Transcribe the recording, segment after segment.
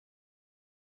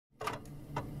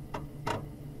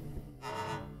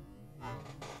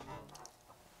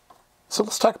So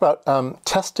let's talk about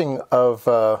testing of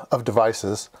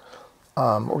devices.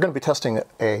 We're going to be testing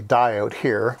a diode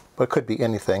here, but it could be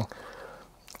anything.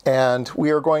 And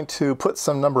we are going to put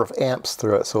some number of amps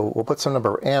through it. So we'll put some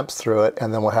number of amps through it,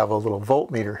 and then we'll have a little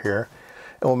voltmeter here,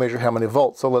 and we'll measure how many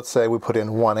volts. So let's say we put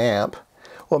in 1 amp.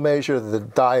 We'll measure the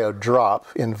diode drop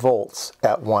in volts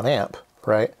at 1 amp,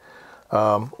 right?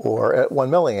 Or at 1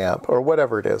 milliamp, or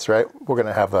whatever it is, right? We're going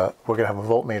to have a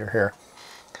voltmeter here.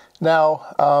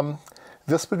 Now,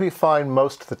 this would be fine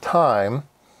most of the time,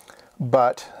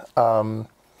 but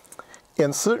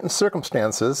in certain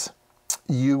circumstances,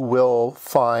 you will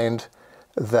find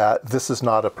that this is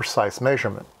not a precise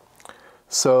measurement.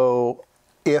 So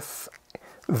if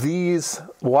these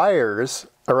wires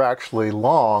are actually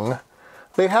long,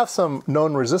 they have some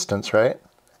known resistance, right?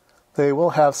 They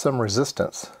will have some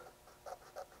resistance.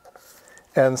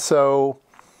 And so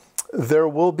there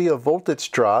will be a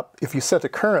voltage drop. If you set a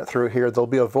current through here, there'll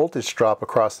be a voltage drop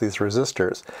across these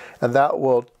resistors, and that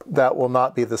will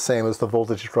not be the same as the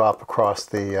voltage drop across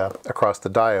the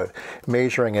diode.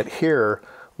 Measuring it here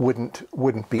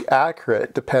wouldn't be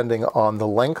accurate depending on the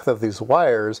length of these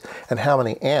wires and how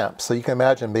many amps. So you can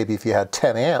imagine maybe if you had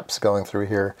 10 amps going through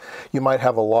here, you might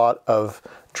have a lot of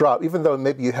drop. Even though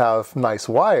maybe you have nice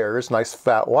wires, nice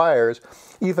fat wires,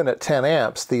 even at 10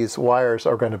 amps, these wires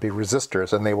are going to be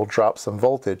resistors and they will drop some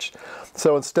voltage.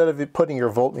 So instead of putting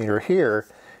your voltmeter here,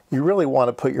 you really want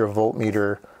to put your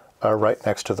voltmeter right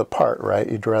next to the part, right?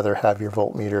 You'd rather have your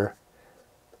voltmeter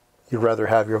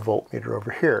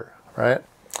over here, right?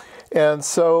 And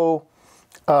so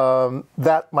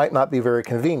that might not be very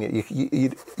convenient.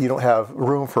 You don't have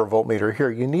room for a voltmeter here.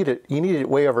 You need it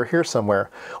way over here somewhere.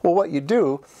 Well, what you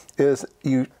do is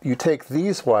you take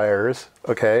these wires,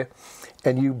 okay,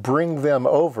 and you bring them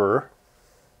over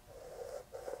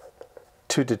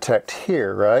to detect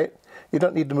here, right? You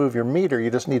don't need to move your meter,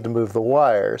 you just need to move the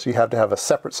wires. You have to have a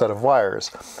separate set of wires.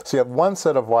 So you have one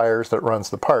set of wires that runs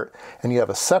the part, and you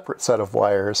have a separate set of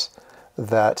wires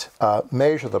that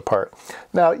measure the part.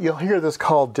 Now, you'll hear this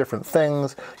called different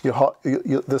things.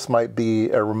 This might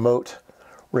be a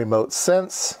remote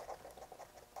sense,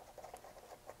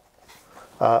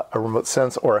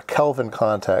 or a Kelvin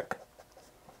contact.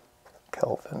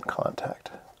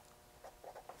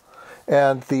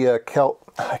 And the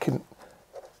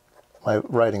my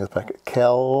writing is back.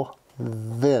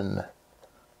 Kelvin.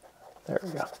 There we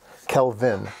go.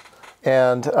 Kelvin.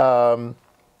 And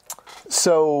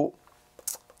so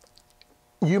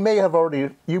you may have already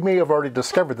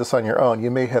discovered this on your own.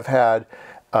 You may have had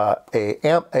a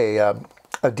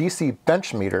DC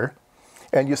bench meter,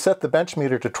 and you set the bench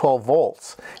meter to 12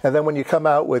 volts. And then when you come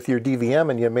out with your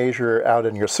DVM and you measure out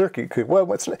in your circuit, you could,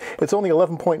 well, it's only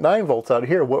 11.9 volts out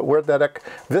here.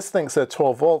 This thing said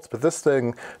 12 volts, but this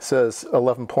thing says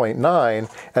 11.9.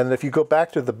 And if you go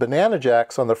back to the banana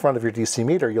jacks on the front of your DC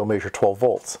meter, you'll measure 12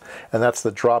 volts. And that's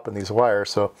the drop in these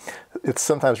wires. So it's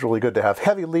sometimes really good to have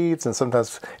heavy leads, and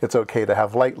sometimes it's okay to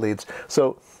have light leads.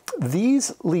 So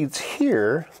these leads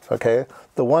here, okay,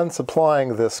 the ones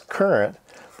supplying this current,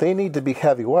 they need to be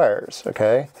heavy wires,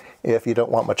 okay, if you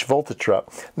don't want much voltage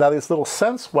drop. Now these little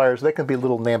sense wires, they can be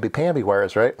little namby-pamby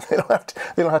wires, right? They're not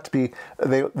going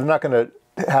to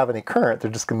have any current,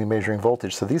 they're just going to be measuring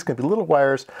voltage. So these can be little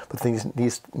wires, but these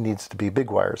needs to be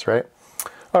big wires, right?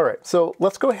 All right, so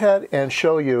let's go ahead and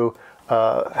show you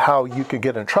how you could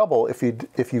get in trouble if you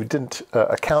didn't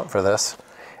account for this.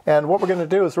 And what we're going to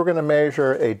do is we're going to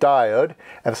measure a diode,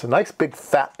 and it's a nice big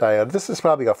fat diode. This is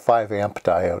probably a 5 amp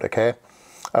diode, okay?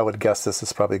 I would guess this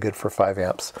is probably good for 5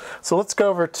 amps. So let's go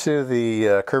over to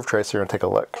the curve tracer and take a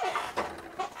look.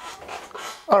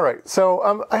 All right,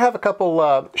 so I have a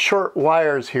couple short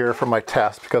wires here for my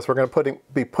test because we're going to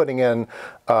be putting in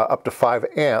up to 5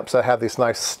 amps. I have these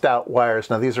nice stout wires.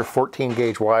 Now these are 14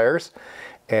 gauge wires,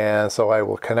 and so I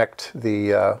will connect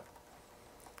the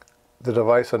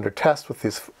device under test with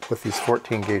these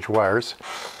 14 gauge wires.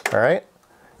 All right,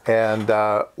 and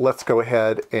let's go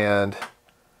ahead and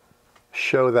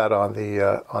show that on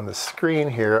the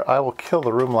screen here. I will kill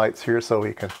the room lights here so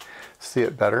we can see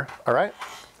it better. All right.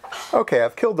 Okay,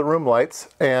 I've killed the room lights,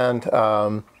 and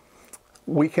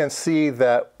we can see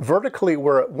that vertically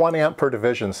we're at 1 amp per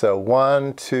division. So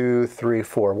 1, 2, 3,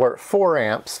 4. We're at 4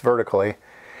 amps vertically,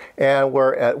 and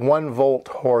we're at 1 volt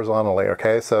horizontally.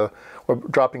 Okay, so we're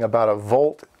dropping about a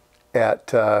volt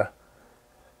at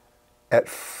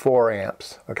 4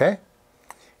 amps. Okay,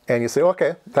 and you say,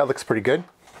 okay, that looks pretty good.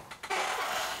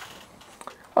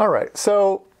 All right,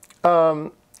 so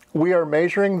we are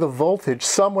measuring the voltage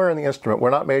somewhere in the instrument. We're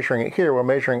not measuring it here, we're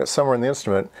measuring it somewhere in the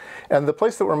instrument. And the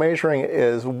place that we're measuring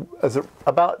is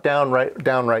about down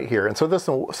right here. And so there's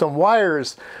some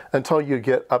wires until you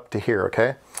get up to here,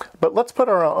 okay? But let's put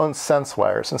our own sense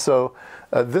wires. And so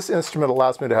this instrument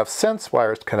allows me to have sense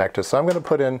wires connected. So I'm going to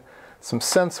put in some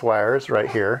sense wires right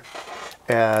here,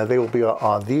 and they will be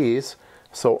on these.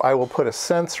 So I will put a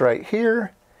sense right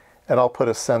here, and I'll put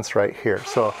a sense right here.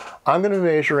 So I'm going to be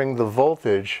measuring the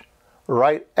voltage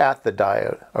right at the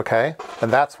diode, okay?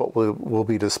 And that's what will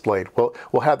be displayed.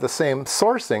 We'll have the same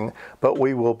sourcing, but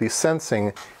we will be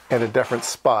sensing in a different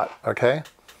spot, okay?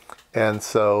 And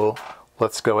so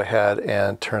let's go ahead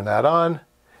and turn that on.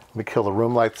 Let me kill the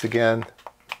room lights again.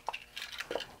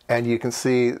 And you can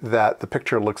see that the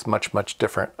picture looks much, much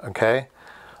different, okay?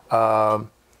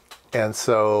 And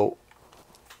so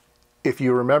if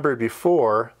you remember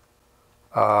before,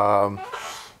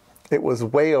 it was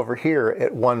way over here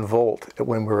at 1 volt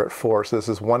when we were at 4. So this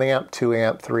is 1 amp, 2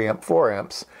 amp, 3 amp, 4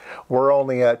 amps. We're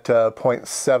only at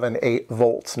 0.78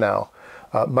 volts now,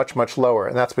 much, much lower.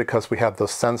 And that's because we have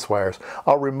those sense wires.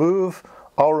 I'll remove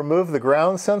the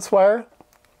ground sense wire.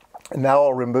 And now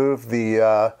I'll remove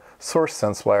the source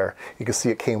sense wire. You can see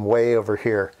it came way over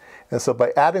here. And so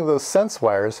by adding those sense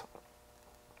wires,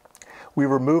 we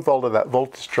remove all of that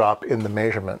voltage drop in the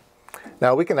measurement.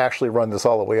 Now we can actually run this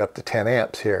all the way up to 10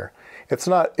 amps here. This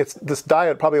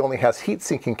diode probably only has heat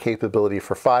sinking capability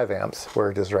for 5 amps where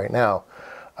it is right now.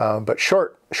 But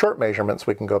short measurements,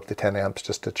 we can go up to 10 amps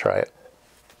just to try it.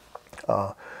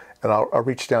 And I'll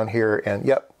reach down here and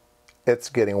yep, it's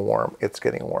getting warm. It's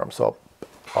getting warm. So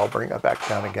I'll bring it back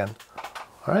down again.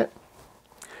 All right.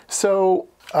 So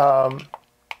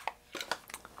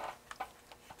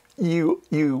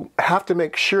you have to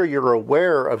make sure you're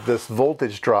aware of this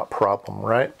voltage drop problem,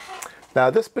 right? Now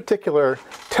this particular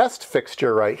test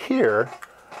fixture right here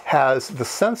has the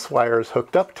sense wires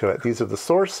hooked up to it. These are the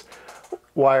source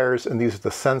wires and these are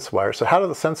the sense wires. So how do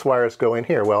the sense wires go in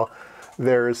here? Well,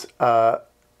 there's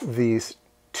these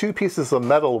 2 pieces of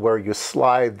metal where you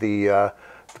slide the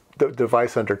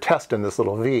device under test in this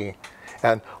little V.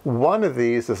 And one of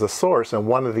these is a source and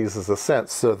one of these is a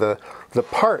sense. So the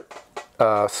part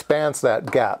spans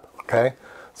that gap, okay?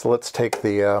 So let's take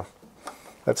the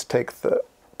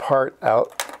part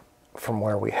out from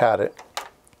where we had it.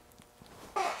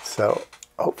 So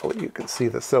hopefully you can see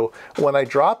this. So when I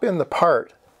drop in the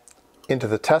part into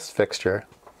the test fixture,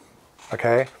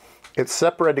 okay, it's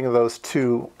separating those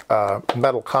 2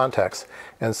 metal contacts.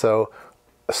 And so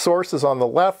source is on the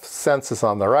left, sense is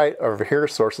on the right. Over here,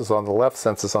 source is on the left,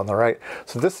 sense is on the right.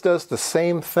 So this does the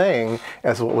same thing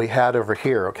as what we had over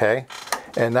here, okay?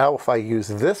 And now if I use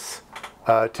this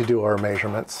to do our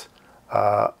measurements,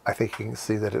 I think you can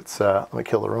see that it's, let me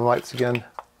kill the room lights again,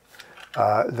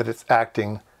 that it's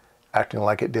acting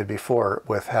like it did before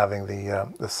with having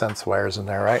the sense wires in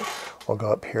there, right? We'll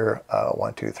go up here,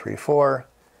 1, 2, 3, 4,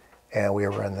 and we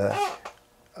were in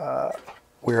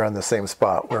the same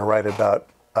spot. We're right about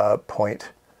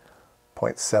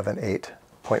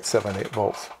 0.78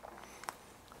 volts.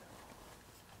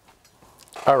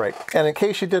 All right, and in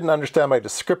case you didn't understand my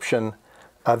description,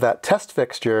 that test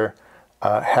fixture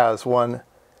has one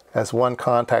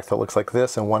contact that looks like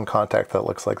this and one contact that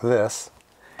looks like this.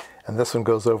 And this one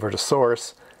goes over to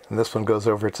source, and this one goes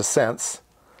over to sense.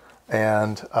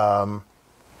 And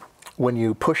when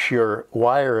you push your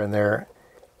wire in there,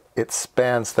 it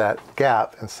spans that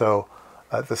gap, and so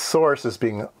the source is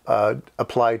being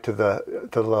applied to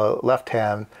the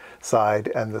left-hand side,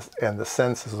 and the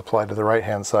sense is applied to the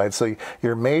right-hand side. So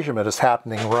your measurement is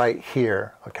happening right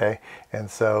here, okay? And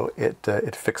so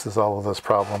it fixes all of those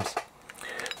problems.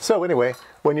 So anyway,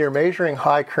 when you're measuring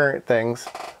high current things,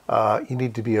 you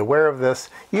need to be aware of this.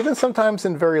 Even sometimes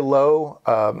in very low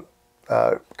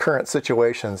current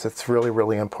situations, it's really,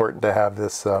 really important to have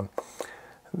this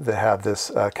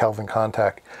Kelvin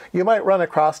contact. You might run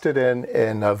across it in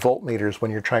voltmeters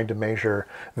when you're trying to measure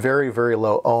very, very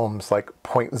low ohms, like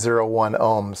 0.01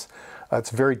 ohms. It's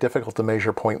very difficult to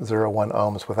measure 0.01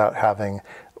 ohms without having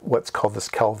what's called this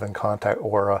Kelvin contact,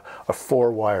 or a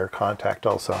 4-wire contact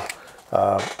also.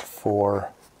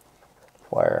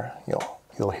 4-wire,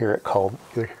 you'll hear it called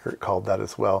that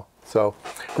as well. So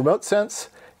remote sense,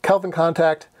 Kelvin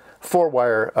contact,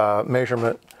 4-wire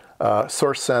measurement,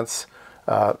 source sense.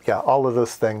 Yeah, all of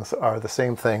those things are the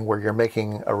same thing where you're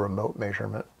making a remote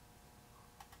measurement.